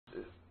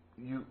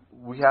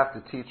we have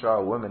to teach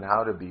our women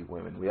how to be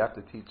women. We have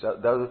to teach the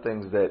other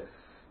things that,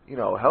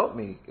 helped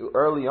me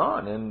early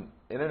on in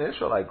an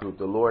Israelite group.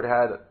 The Lord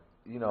had,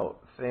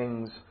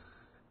 things,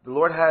 the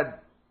Lord had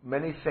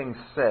many things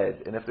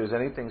said, and if there's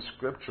anything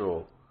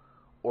scriptural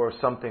or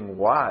something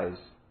wise,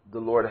 the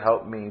Lord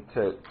helped me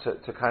to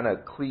kind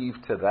of cleave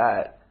to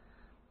that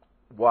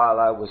while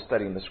I was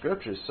studying the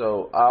scriptures.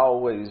 So I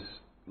always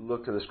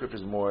look to the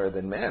scriptures more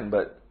than men,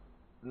 but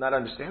not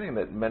understanding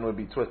that men would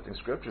be twisting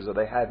scriptures, or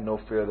they had no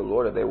fear of the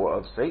Lord, or they were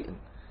of Satan.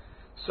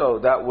 So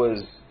that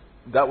was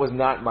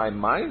not my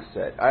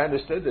mindset. I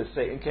understood that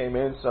Satan came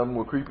in, some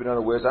were creeping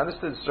unawares. I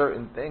understood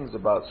certain things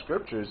about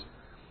scriptures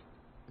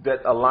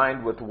that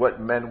aligned with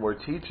what men were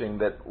teaching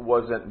that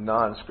wasn't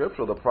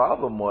non-scriptural. The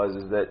problem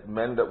was that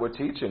men that were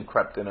teaching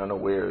crept in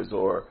unawares,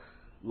 or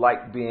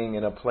liked being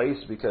in a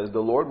place because the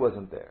Lord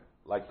wasn't there,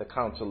 like the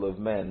council of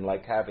men,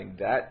 like having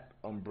that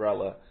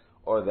umbrella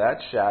or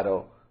that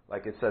shadow,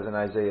 like it says in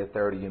Isaiah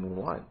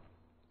 30:1.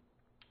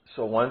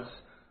 So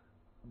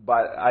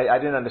I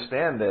didn't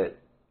understand that,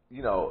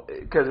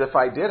 because if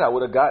I did, I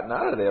would have gotten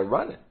out of there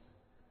running.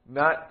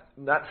 Not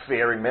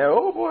fearing, man,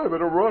 oh boy, I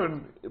better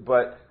run.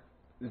 But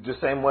the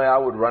same way I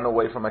would run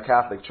away from a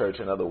Catholic church,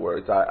 in other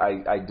words.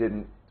 I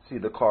didn't see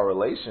the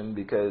correlation,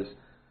 because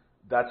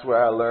that's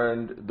where I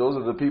learned, those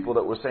are the people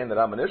that were saying that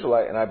I'm an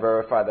Israelite, and I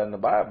verified that in the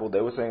Bible.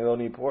 They were saying they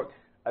don't eat pork.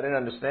 I didn't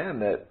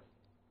understand that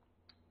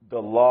the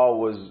law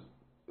was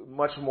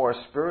much more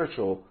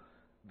spiritual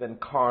than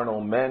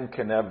carnal men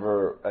can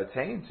ever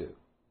attain to.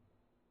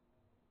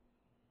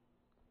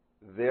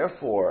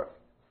 Therefore,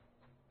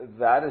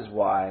 that is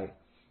why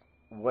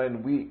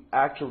when we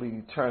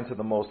actually turn to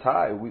the Most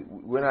High,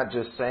 we're not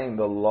just saying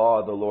the law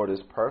of the Lord is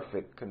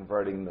perfect,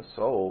 converting the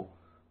soul,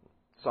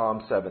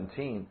 Psalm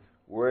 17.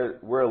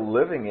 We're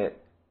living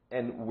it,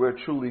 and we're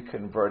truly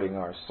converting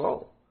our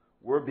soul.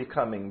 We're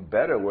becoming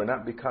better. We're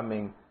not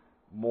becoming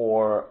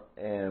more,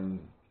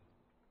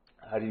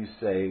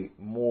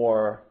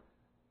 more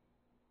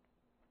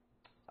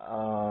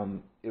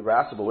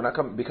irascible. We're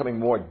not becoming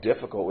more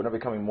difficult. We're not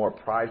becoming more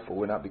prideful.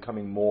 We're not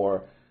becoming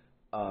more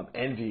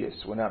envious.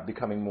 We're not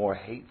becoming more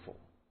hateful.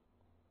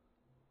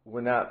 We're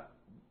not,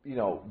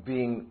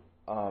 being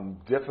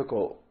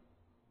difficult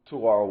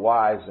to our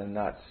wives and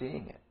not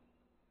seeing it.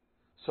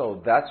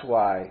 So that's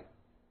why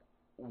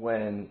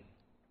when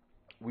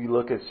we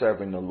look at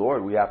serving the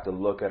Lord, we have to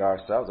look at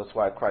ourselves. That's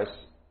why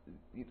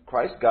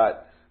Christ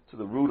got to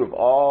the root of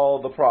all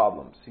the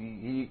problems.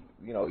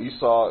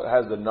 Esau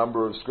has a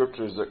number of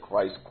scriptures that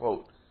Christ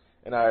quote.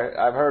 And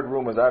I've heard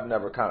rumors I've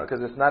never counted,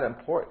 because it's not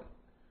important.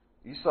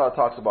 Esau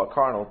talks about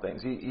carnal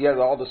things. He has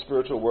all the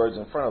spiritual words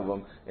in front of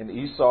him. And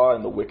Esau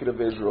and the wicked of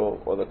Israel,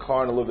 or the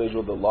carnal of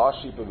Israel, the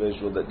lost sheep of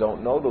Israel that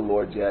don't know the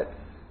Lord yet,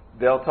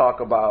 they'll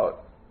talk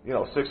about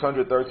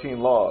 613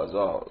 laws.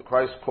 Oh,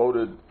 Christ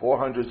quoted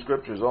 400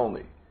 scriptures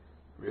only.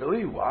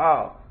 Really?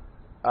 Wow.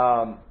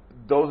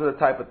 Those are the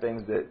type of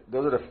things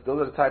those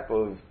are the type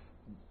of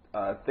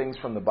things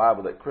from the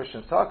Bible that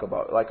Christians talk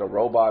about, like a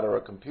robot or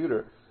a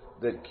computer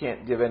that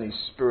can't give any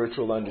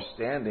spiritual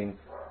understanding,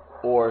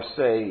 or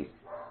say,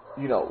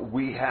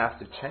 we have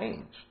to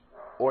change,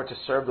 or to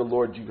serve the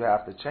Lord you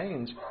have to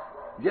change.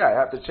 Yeah, I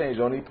have to change.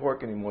 Don't eat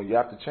pork anymore. You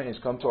have to change.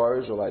 Come to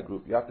our Israelite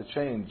group. You have to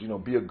change.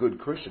 Be a good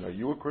Christian. Are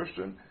you a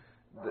Christian?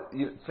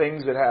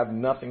 Things that have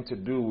nothing to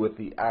do with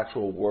the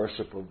actual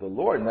worship of the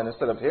Lord. And then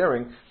instead of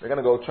hearing, they're going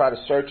to go try to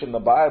search in the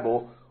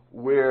Bible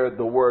where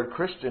the word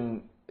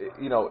Christian,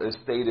 is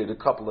stated a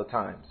couple of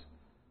times.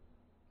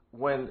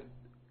 When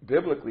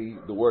biblically,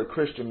 the word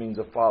Christian means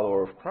a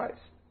follower of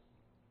Christ.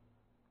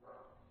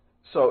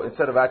 So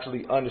instead of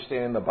actually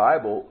understanding the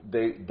Bible,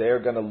 they're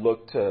going to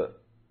look to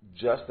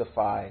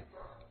justify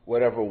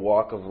whatever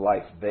walk of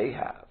life they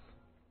have,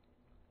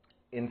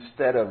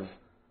 instead of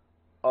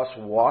us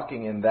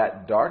walking in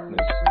that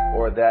darkness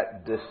or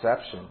that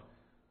deception.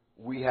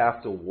 We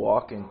have to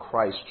walk in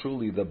Christ,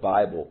 truly the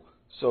Bible,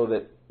 so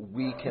that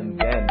we can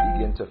then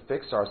begin to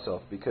fix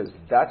ourselves, because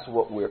that's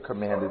what we're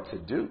commanded to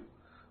do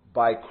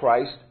by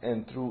Christ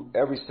and through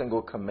every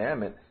single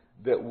commandment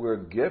that we're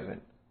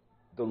given.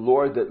 The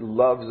Lord that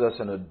loves us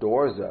and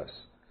adores us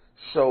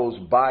shows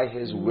by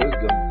His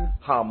wisdom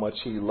how much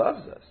He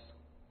loves us.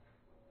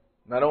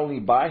 Not only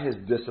by His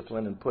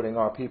discipline in putting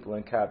our people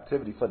in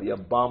captivity for the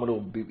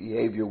abominable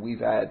behavior we've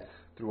had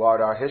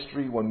throughout our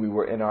history when we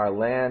were in our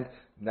land.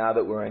 Now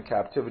that we're in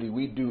captivity,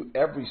 we do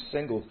every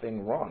single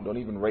thing wrong. Don't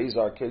even raise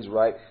our kids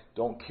right.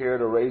 Don't care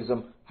to raise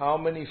them. How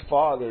many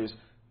fathers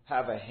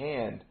have a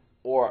hand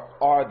or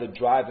are the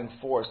driving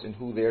force in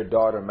who their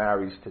daughter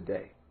marries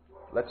today?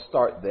 Let's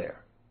start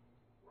there.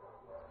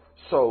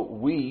 So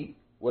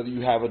whether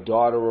you have a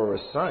daughter or a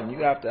son,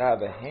 you have to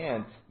have a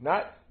hand,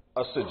 not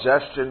a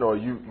suggestion, or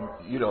you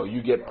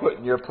get put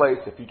in your place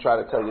if you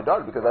try to tell your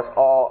daughter, because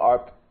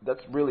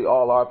that's really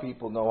all our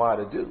people know how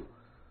to do.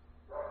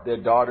 Their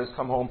daughters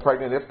come home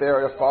pregnant if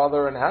they're a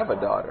father and have a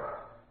daughter.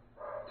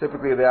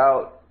 Typically they're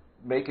out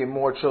making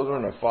more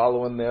children or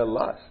following their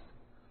lust,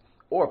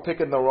 or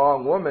picking the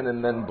wrong woman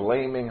and then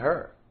blaming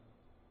her.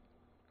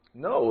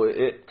 No,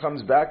 it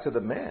comes back to the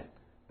man.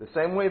 The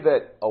same way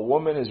that a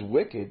woman is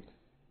wicked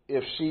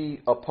if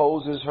she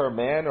opposes her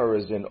man or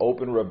is in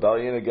open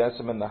rebellion against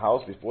him in the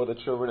house, before the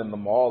children, in the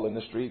mall, in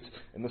the streets,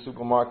 in the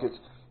supermarkets.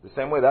 The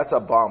same way that's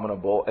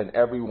abominable, and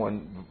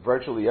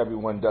virtually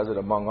everyone does it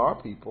among our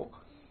people.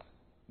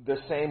 The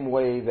same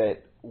way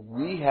that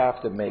we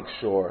have to make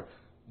sure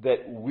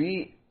that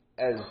we,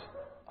 as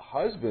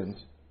husbands,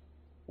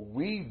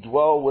 we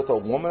dwell with a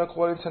woman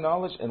according to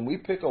knowledge, and we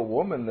pick a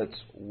woman that's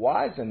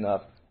wise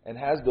enough and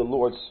has the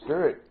Lord's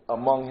Spirit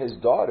among his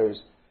daughters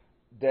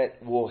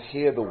that will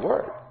hear the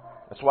word.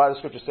 That's why the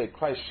scriptures say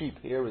Christ's sheep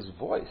hear his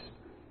voice.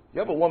 You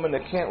have a woman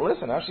that can't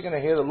listen. How's she going to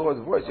hear the Lord's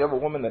voice? You have a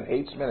woman that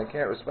hates men and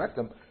can't respect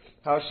them.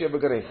 How is she ever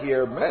going to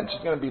hear men?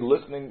 She's going to be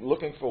listening,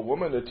 looking for a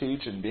woman to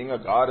teach and being a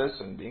goddess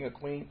and being a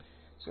queen.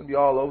 It's going to be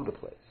all over the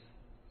place.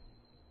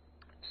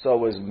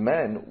 So as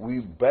men, we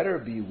better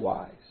be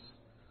wise.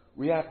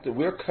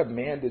 We're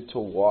commanded to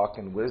walk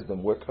in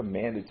wisdom. We're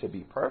commanded to be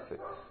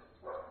perfect.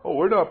 Oh,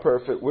 we're not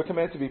perfect. We're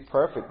commanded to be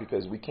perfect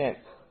because we can't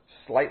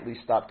slightly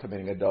stop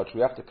committing adultery.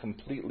 We have to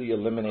completely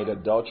eliminate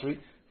adultery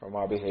from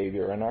our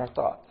behavior and our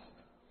thoughts,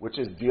 which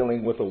is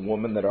dealing with a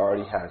woman that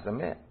already has a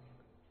man.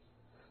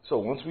 So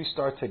once we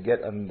start to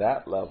get on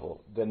that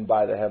level, then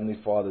by the Heavenly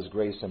Father's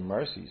grace and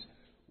mercies,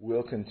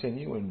 we'll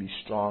continue and be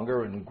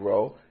stronger and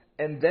grow.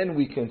 And then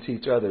we can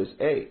teach others,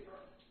 hey,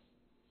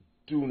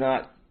 do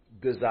not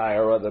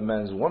desire other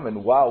men's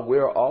women, while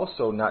we're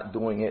also not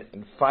doing it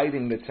and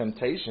fighting the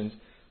temptations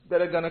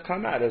that are going to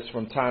come at us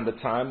from time to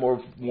time,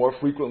 or more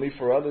frequently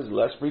for others,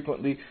 less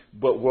frequently,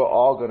 but we're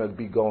all going to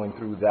be going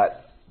through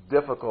that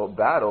difficult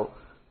battle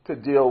to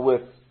deal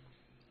with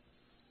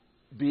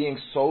being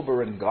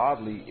sober and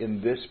godly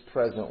in this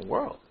present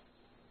world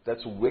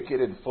that's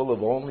wicked and full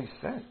of only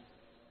sin.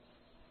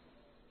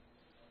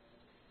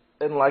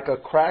 And like a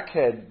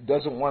crackhead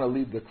doesn't want to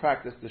leave the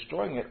crack that's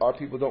destroying it, our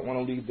people don't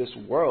want to leave this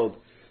world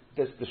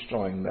that's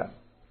destroying them.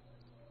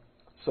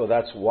 So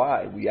that's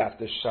why we have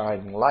to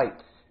shine light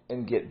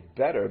and get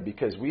better,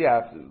 because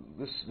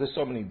there's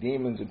so many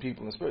demons and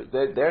people in the spirit.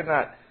 They're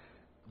not,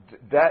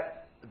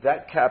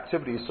 that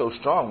captivity is so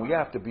strong, we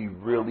have to be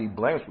really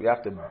blameless. We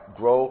have to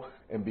grow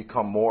and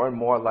become more and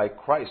more like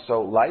Christ.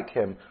 So like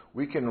him,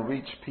 we can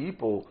reach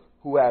people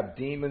who have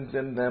demons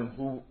in them,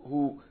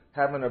 who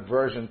have an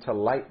aversion to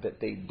light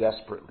that they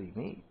desperately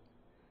need.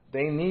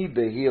 They need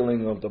the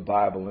healing of the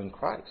Bible in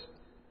Christ.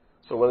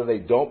 So whether they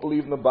don't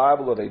believe in the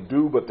Bible or they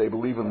do, but they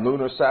believe in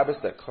lunar Sabbaths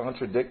that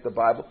contradict the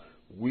Bible,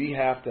 we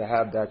have to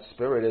have that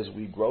spirit as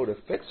we grow to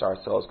fix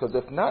ourselves. Because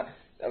if not,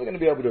 we're going to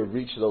be able to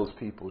reach those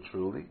people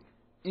truly,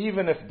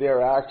 even if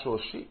they're actual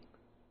sheep.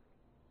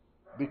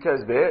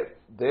 Because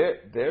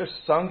they're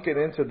sunken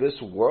into this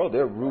world,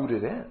 they're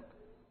rooted in,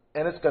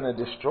 and it's going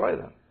to destroy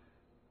them.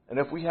 And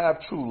if we have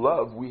true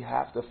love, we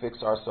have to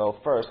fix ourselves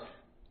first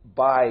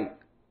by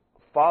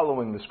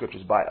following the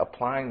scriptures, by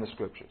applying the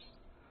scriptures.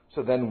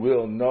 So then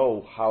we'll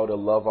know how to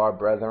love our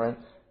brethren.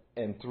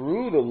 And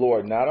through the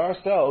Lord, not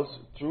ourselves,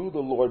 through the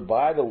Lord,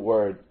 by the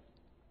word,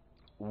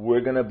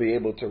 we're going to be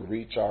able to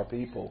reach our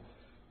people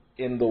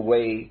in the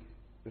way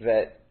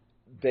that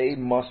they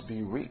must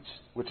be reached,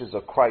 which is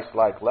a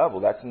Christ-like level.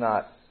 That's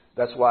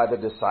why the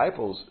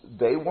disciples,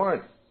 they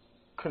weren't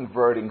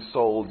converting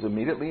souls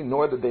immediately,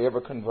 nor did they ever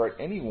convert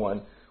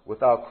anyone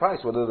without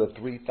Christ, whether the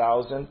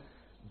 3,000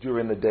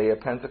 during the day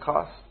of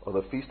Pentecost or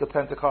the Feast of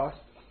Pentecost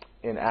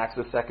in Acts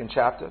the 2nd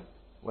chapter,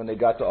 when they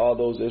got to all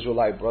those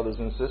Israelite brothers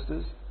and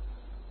sisters.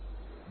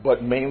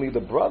 But mainly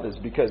the brothers,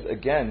 because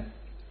again,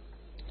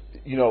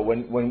 you know,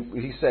 when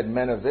he said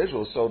men of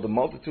Israel, so the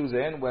multitudes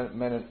and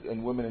men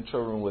and women and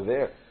children were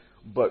there.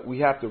 But we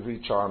have to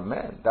reach our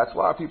men. That's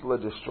why our people are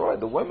destroyed.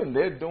 The women,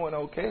 they're doing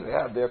okay. They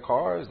have their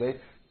cars.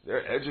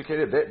 They're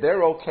educated.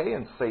 They're okay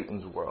in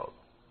Satan's world,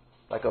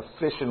 like a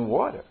fish in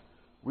water.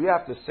 We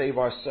have to save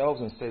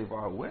ourselves and save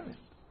our women.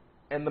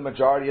 And the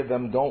majority of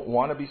them don't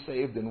want to be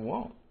saved and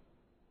won't.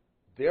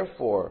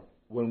 Therefore,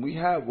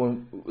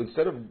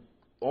 instead of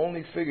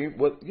only figuring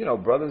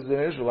brothers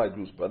in Israelite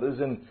groups, brothers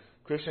in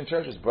Christian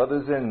churches,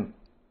 brothers in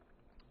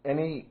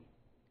any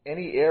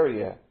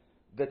area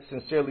that's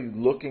sincerely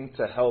looking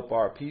to help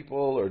our people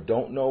or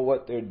don't know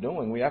what they're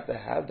doing, we have to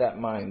have that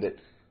mind that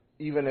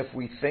even if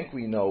we think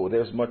we know,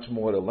 there's much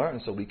more to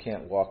learn, so we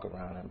can't walk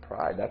around in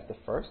pride. That's the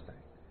first thing.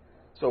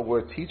 So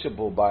we're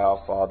teachable by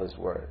our Father's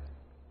word.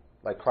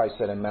 Like Christ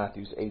said in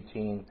Matthew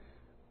 18,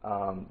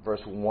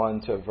 verse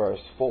 1 to verse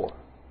 4.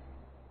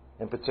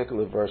 In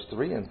particular, verse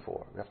 3 and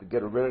 4. We have to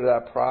get rid of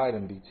that pride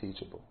and be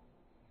teachable.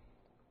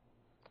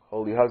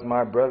 Holy husband,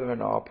 my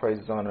brethren, all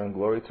praises, honor, and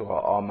glory to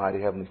our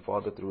almighty Heavenly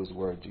Father through his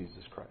word,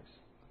 Jesus Christ.